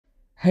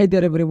Hey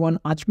there everyone,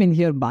 Ajmin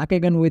here back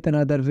again with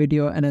another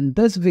video, and in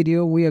this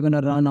video we are going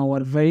to run our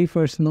very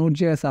first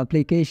Node.js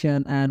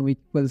application and we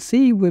will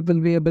see we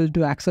will be able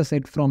to access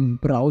it from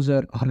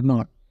browser or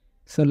not.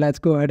 So let's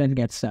go ahead and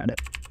get started.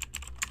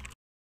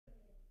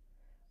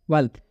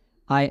 Well,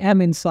 I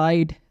am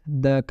inside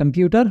the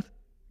computer.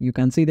 You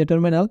can see the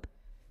terminal.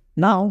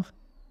 Now,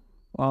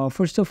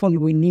 first of all,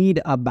 we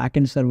need a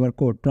backend server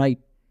code, right?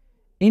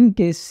 In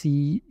case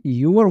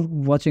you are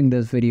watching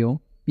this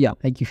video, yeah,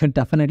 like you're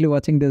definitely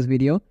watching this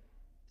video.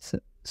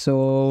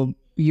 So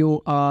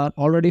you are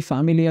already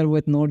familiar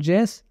with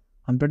Node.js,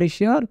 I'm pretty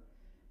sure.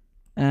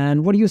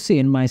 And what do you see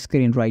in my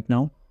screen right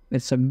now?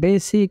 It's a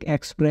basic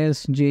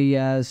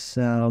Express.js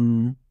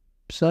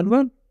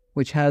server,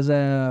 which has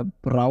a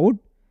route.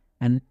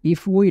 And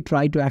if we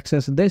try to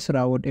access this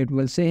route, it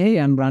will say, hey,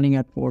 I'm running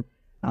at port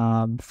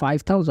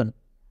 5000.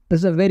 This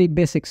is a very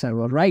basic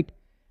server, right?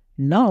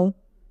 Now,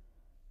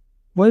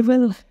 we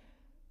will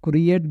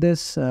create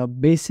this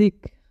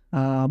basic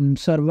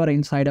server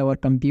inside our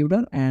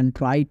computer and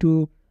try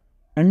to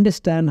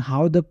understand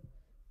how the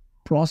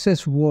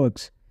process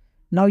works.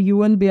 Now you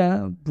will be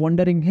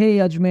wondering, hey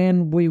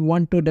Ajman, we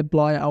want to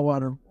deploy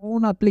our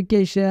own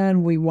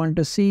application, we want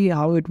to see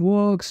how it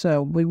works,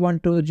 we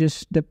want to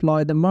just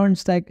deploy the MERN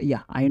stack.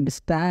 Yeah, I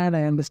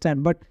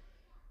understand, but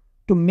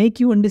to make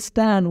you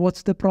understand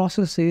what's the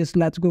process is,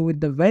 let's go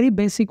with the very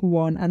basic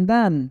one, and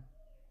then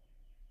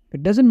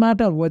it doesn't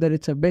matter whether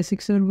it's a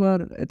basic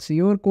server, it's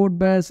your code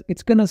base,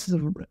 it's gonna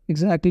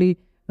exactly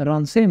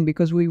run same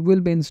because we will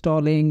be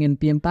installing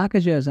npm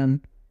packages,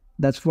 and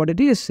that's what it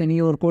is in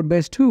your code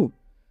base too.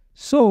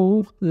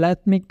 So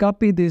let me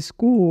copy this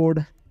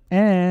code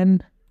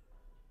and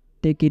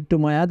take it to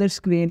my other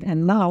screen,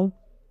 and now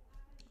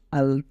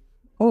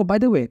oh, by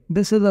the way,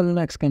 this is a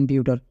Linux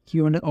computer.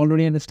 You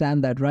already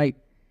understand that, right?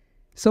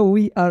 So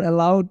we are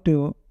allowed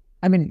to,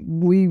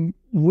 we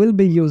will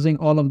be using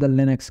all of the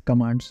Linux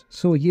commands.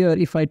 So here,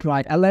 if I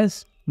try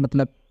ls,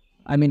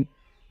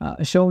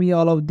 show me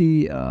all of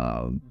the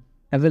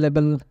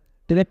available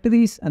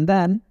directories, and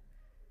then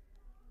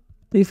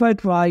if I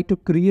try to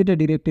create a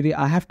directory,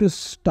 I have to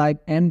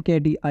type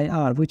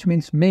mkdir, which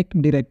means make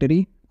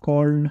directory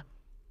called,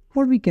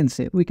 what we can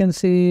say? We can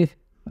say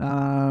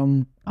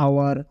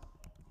our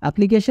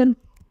application.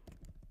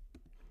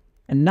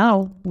 And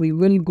now we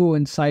will go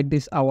inside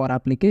this our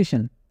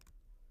application.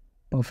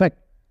 Perfect.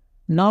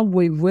 Now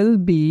we will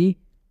be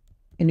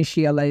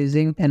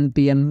initializing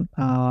npm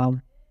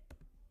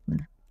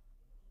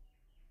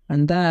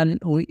and then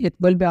it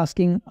will be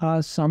asking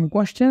us some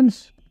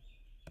questions.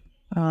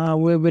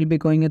 We will be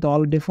going with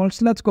all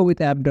defaults. Let's go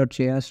with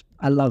app.js.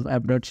 I love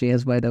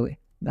app.js, by the way.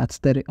 That's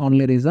the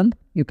only reason.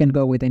 You can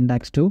go with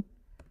index too.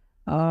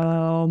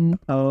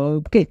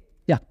 Okay.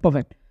 Yeah,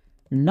 perfect.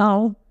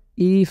 Now,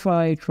 if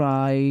I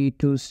try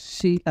to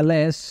see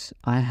ls,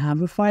 I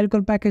have a file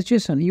called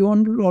package.json. You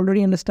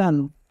already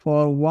understand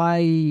for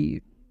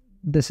why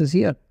this is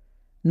here.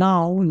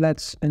 Now,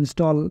 let's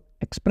install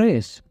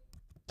Express.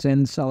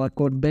 Since our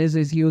code base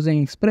is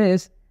using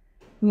Express,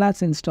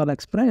 let's install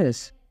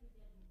Express.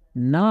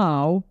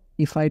 Now,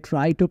 if I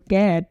try to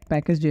cat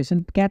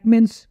package.json, cat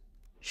means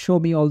show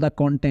me all the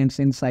contents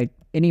inside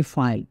any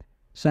file.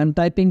 So I'm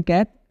typing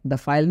cat, the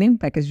file name,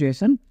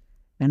 package.json.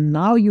 And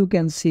now you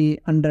can see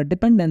under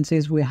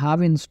dependencies, we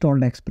have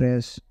installed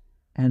Express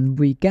and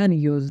we can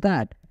use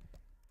that.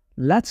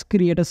 Let's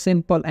create a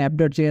simple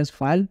app.js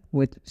file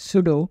with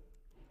sudo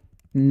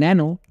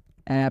nano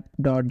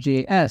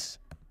app.js.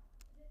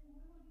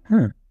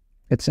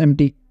 It's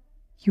empty.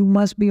 You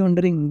must be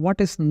wondering, what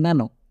is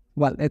nano?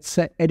 Well, it's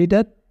an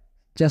editor,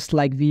 just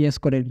like VS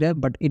Code editor,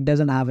 but it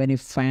doesn't have any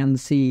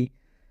fancy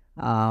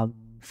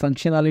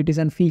functionalities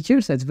and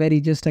features. It's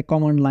just a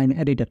command line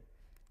editor.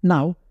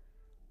 Now,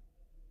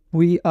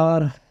 we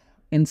are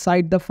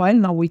inside the file.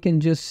 Now we can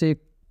just say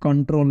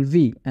Control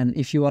V, and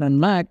if you are on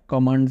Mac,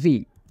 Command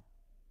V.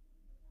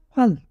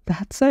 Well,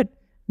 that's it.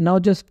 Now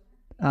just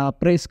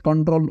press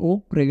Control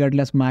O,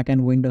 regardless Mac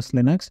and Windows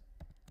Linux.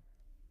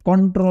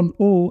 Control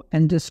O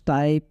and just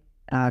type,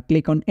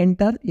 click on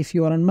Enter. If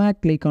you are on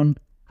Mac, click on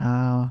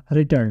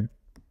Return.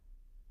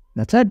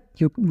 That's it.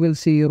 You will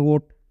see you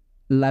wrote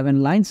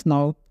 11 lines.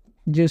 Now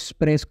just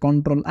press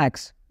Control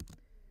X.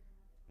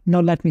 Now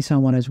let me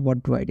summarize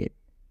what I did.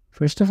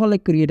 First of all, I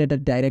created a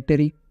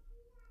directory,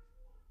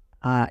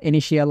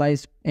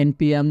 initialized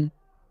npm,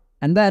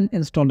 and then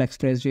installed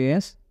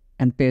Express.js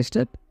and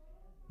pasted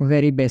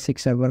very basic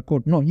server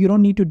code. No, you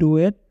don't need to do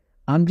it.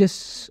 I'm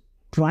just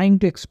trying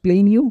to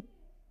explain you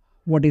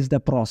what is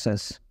the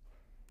process.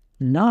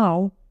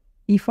 Now,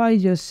 if I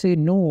just say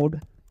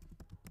node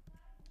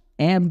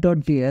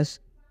app.js,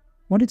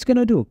 what it's going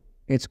to do?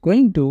 It's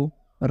going to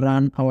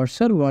run our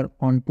server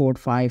on port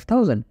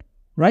 5000,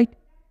 right?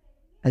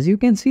 As you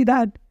can see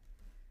that.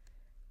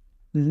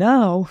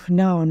 Now,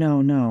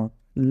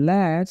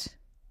 let's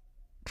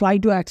try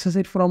to access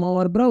it from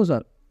our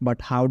browser.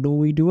 But how do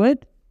we do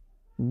it?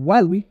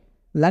 Well,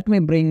 let me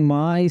bring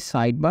my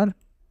sidebar.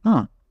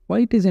 Why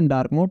it is in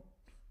dark mode?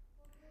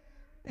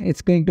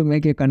 It's going to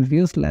make you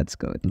confused. Let's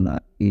go with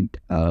it.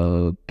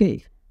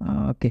 Okay.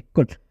 Okay,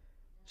 good.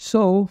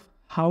 So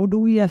how do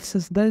we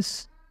access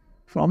this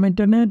from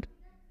internet?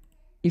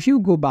 If you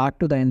go back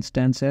to the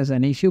instances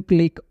and if you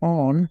click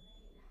on,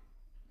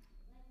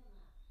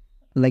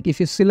 like if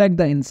you select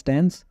the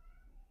instance,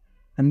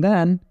 and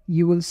then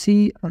you will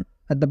see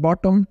at the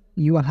bottom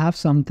you will have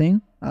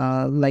something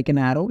like an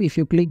arrow. If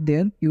you click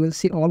there, you will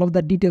see all of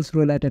the details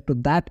related to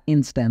that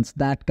instance,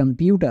 that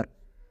computer.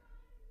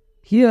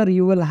 Here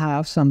you will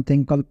have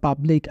something called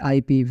public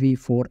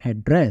IPv4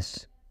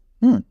 address.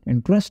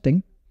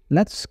 Interesting.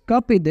 Let's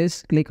copy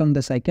this, click on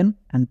this icon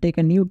and take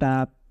a new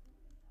tab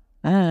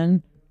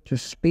and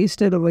just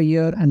paste it over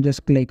here and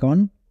just click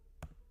on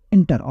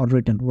enter or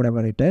written,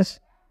 whatever it is.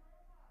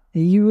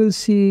 You will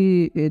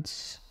see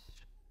it's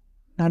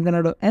not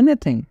gonna do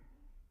anything.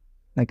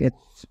 Like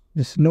it's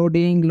just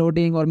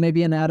loading, or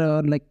maybe an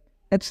error. Like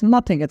it's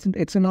nothing.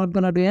 It's not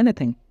gonna do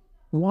anything.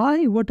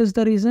 Why? What is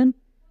the reason?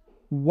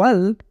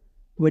 Well,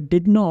 we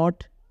did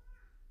not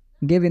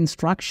give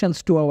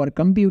instructions to our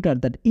computer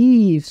that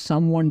if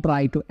someone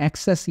try to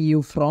access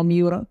you from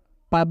your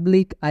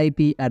public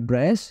IP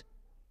address,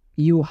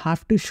 you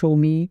have to show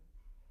me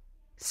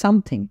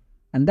something,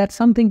 and that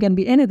something can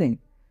be anything.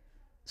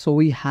 So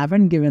we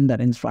haven't given that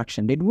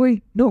instruction, did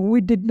we? No,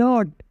 we did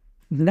not.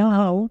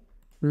 Now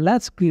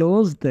let's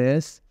close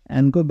this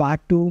and go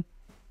back to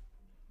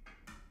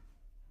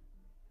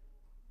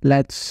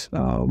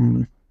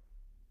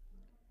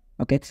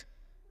okay.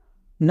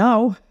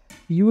 Now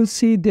you will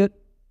see that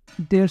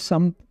there's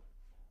some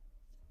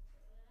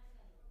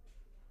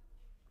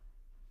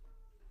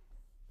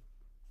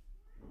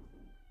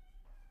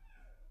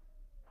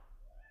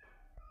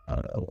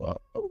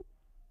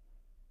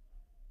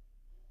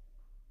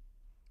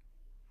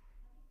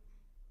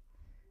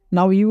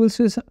now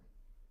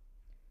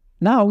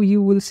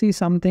you will see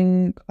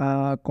something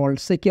called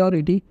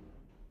security,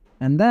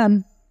 and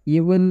then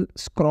you will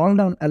scroll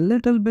down a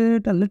little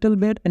bit,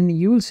 and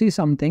you will see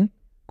something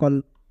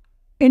called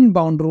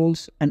inbound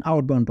rules and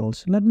outbound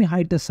rules. Let me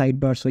hide the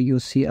sidebar so you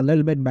see a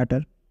little bit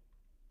better.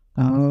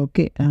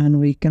 Okay, and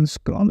we can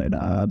scroll it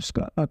up.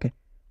 Okay,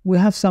 we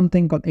have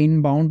something called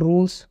inbound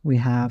rules. We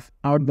have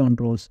outbound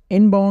rules.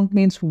 Inbound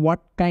means what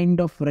kind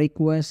of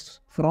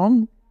requests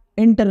from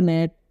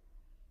internet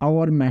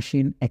our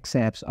machine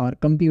accepts, our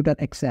computer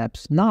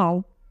accepts.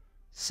 Now,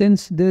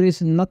 since there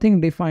is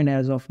nothing defined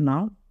as of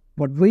now,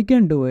 what we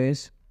can do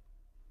is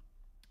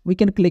we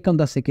can click on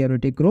the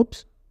security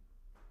groups.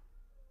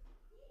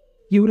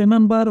 You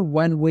remember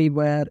when we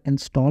were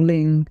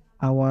installing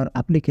our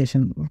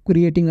application,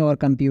 creating our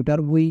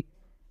computer, we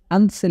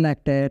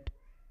unselected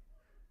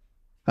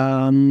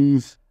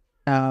incoming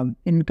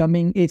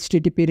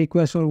HTTP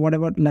request or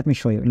whatever. Let me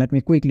show you. Let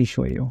me quickly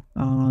show you.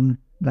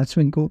 Let's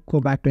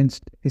go back to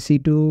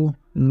EC2,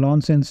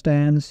 launch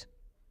instance.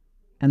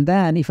 And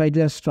then if I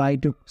just try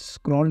to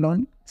scroll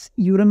down,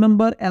 you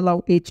remember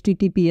allow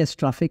HTTPS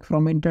traffic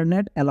from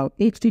internet, allow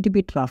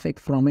HTTP traffic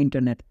from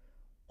internet.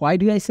 Why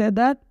did I say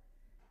that?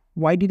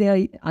 Why did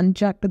I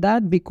uncheck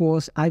that?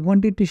 Because I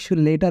wanted to show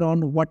later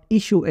on what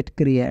issue it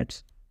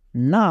creates.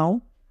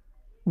 Now,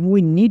 we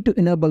need to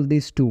enable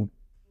these two.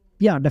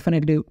 Yeah,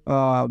 definitely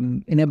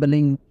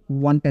enabling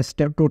one is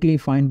totally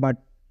fine, but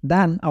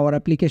then our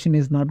application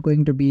is not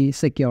going to be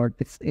secured.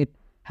 It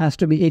has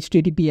to be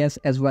HTTPS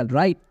as well,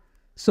 right?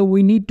 So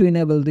we need to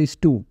enable these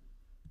two.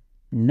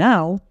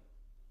 Now,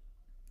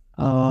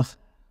 oh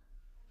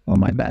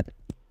my bad.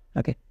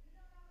 Okay.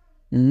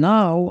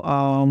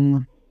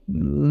 Now,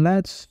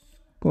 let's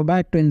go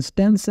back to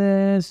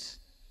instances,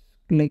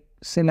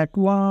 select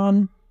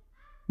one,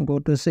 go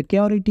to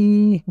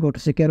security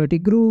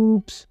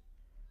groups,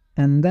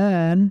 and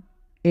then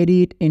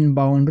edit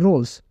inbound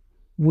rules.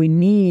 We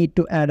need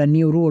to add a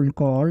new rule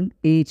called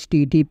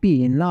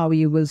HTTP. Now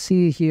you will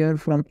see here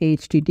from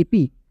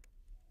HTTP.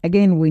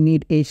 Again, we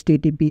need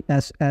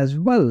HTTPS as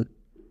well.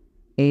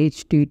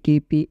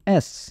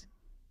 HTTPS.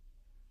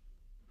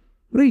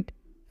 Right.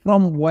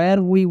 From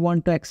where we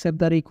want to accept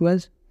the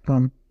request?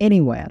 From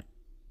anywhere.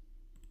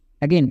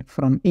 Again,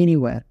 from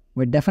anywhere.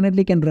 We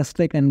definitely can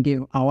restrict and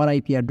give our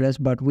IP address,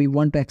 but we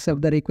want to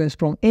accept the request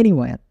from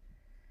anywhere.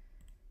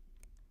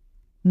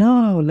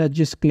 Now let's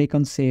just click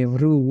on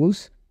save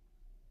rules.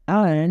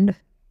 And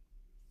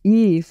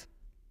if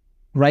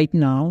right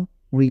now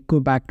we go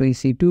back to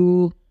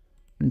EC2,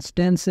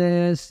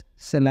 instances,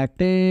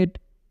 select it,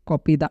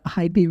 copy the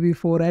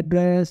IPv4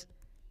 address,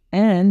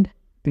 and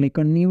click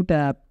on new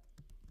tab,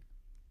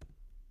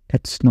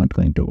 it's not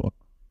going to work.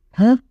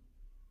 Huh?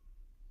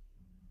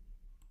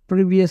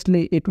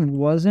 Previously, it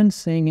wasn't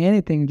saying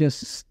anything,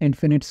 just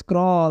infinite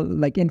scroll,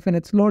 like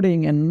infinite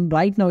loading, and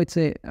right now it's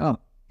a, oh,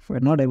 we're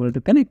not able to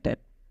connect it.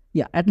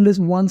 Yeah, at least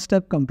one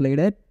step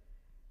completed.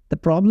 The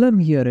problem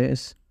here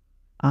is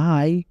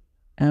I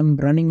am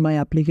running my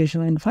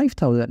application in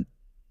 5000.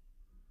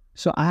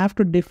 So I have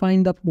to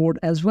define the port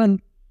as well.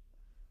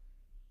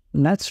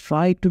 Let's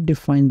try to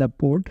define the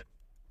port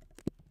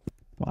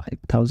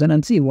 5000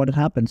 and see what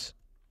happens.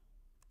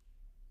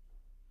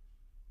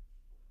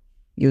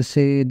 You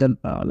see the,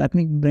 let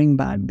me bring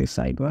back this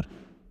sidebar.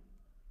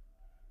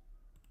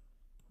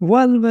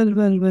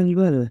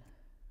 Well.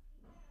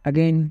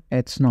 Again,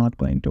 it's not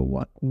going to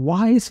work.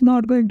 Why it's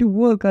not going to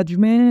work,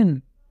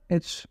 Ajman?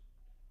 It's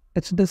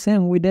the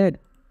same we did.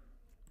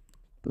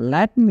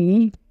 Let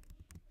me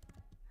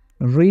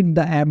read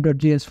the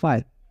app.js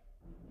file.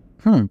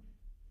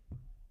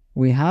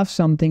 We have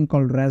something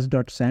called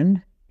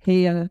res.send.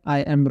 Here I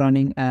am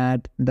running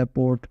at the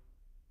port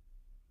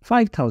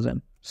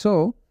 5000.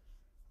 So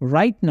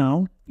right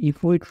now,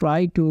 if we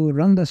try to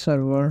run the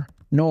server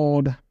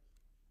node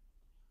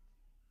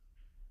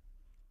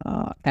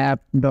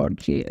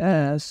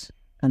app.js,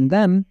 and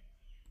then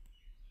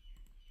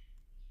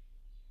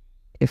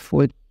if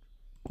we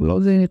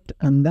close it,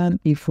 and then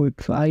if we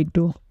try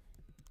to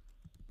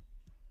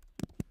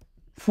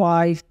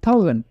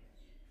 5000,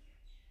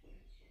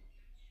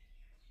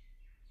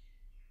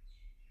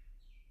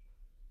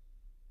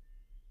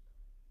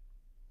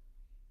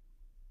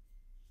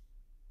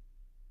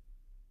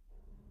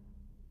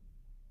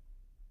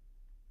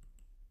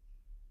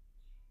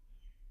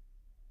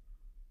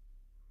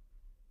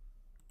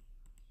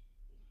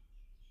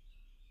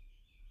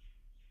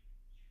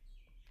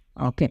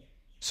 okay.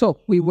 So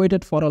we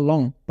waited for a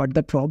long, but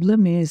the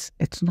problem is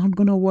it's not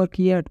gonna work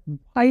yet.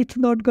 Why it's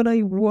not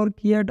gonna work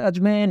yet,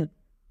 Ajman?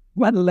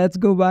 Well, let's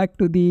go back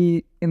to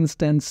the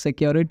instance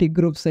security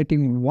group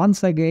setting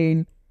once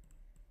again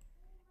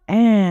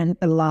and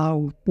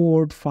allow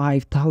port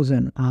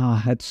 5000.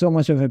 It's so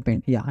much of a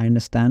pain. Yeah, I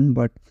understand,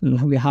 but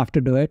we have to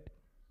do it.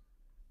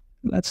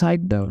 Let's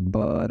hide the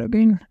bar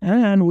again,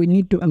 and we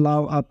need to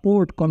allow a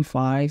port called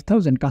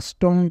 5000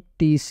 custom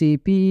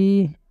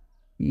TCP.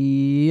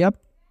 Yep,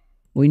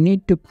 we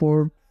need to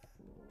port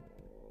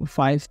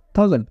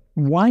 5000.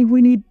 Why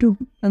we need to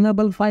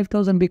enable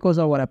 5000? Because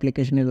our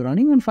application is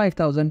running on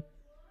 5000.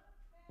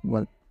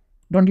 Well,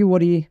 don't you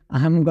worry,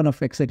 I'm gonna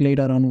fix it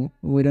later on.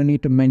 We don't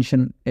need to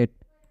mention it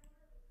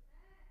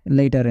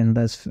later in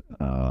this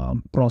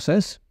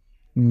process.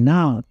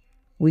 Now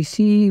we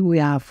see we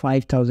have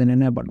 5000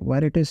 enabled.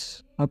 Where it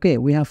is? Okay,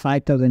 we have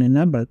 5000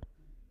 enabled.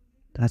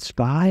 That's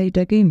right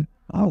again.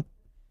 Oh,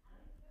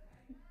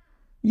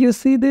 you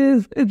see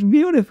this? It's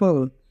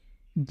beautiful.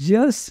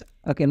 Just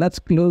okay, let's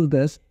close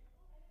this.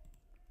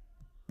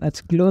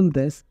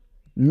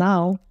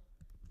 Now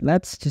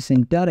let's just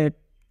enter it,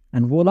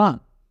 and voila,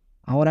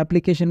 our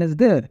application is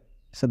there.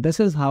 So this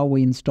is how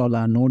we install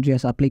a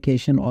Node.js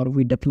application, or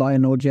we deploy a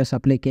Node.js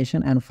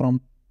application, and from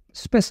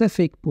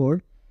specific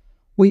port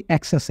we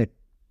access it.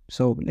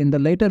 So in the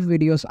later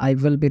videos I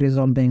will be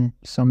resolving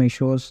some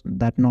issues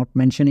that not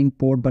mentioning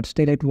port, but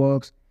still it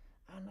works,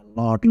 and a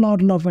lot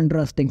of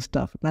interesting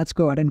stuff. Let's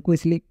go ahead and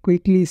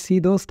quickly see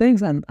those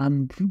things, and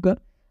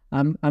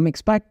I'm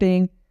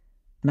expecting,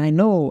 and I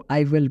know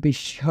I will be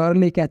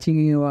surely catching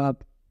you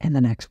up in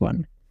the next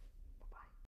one.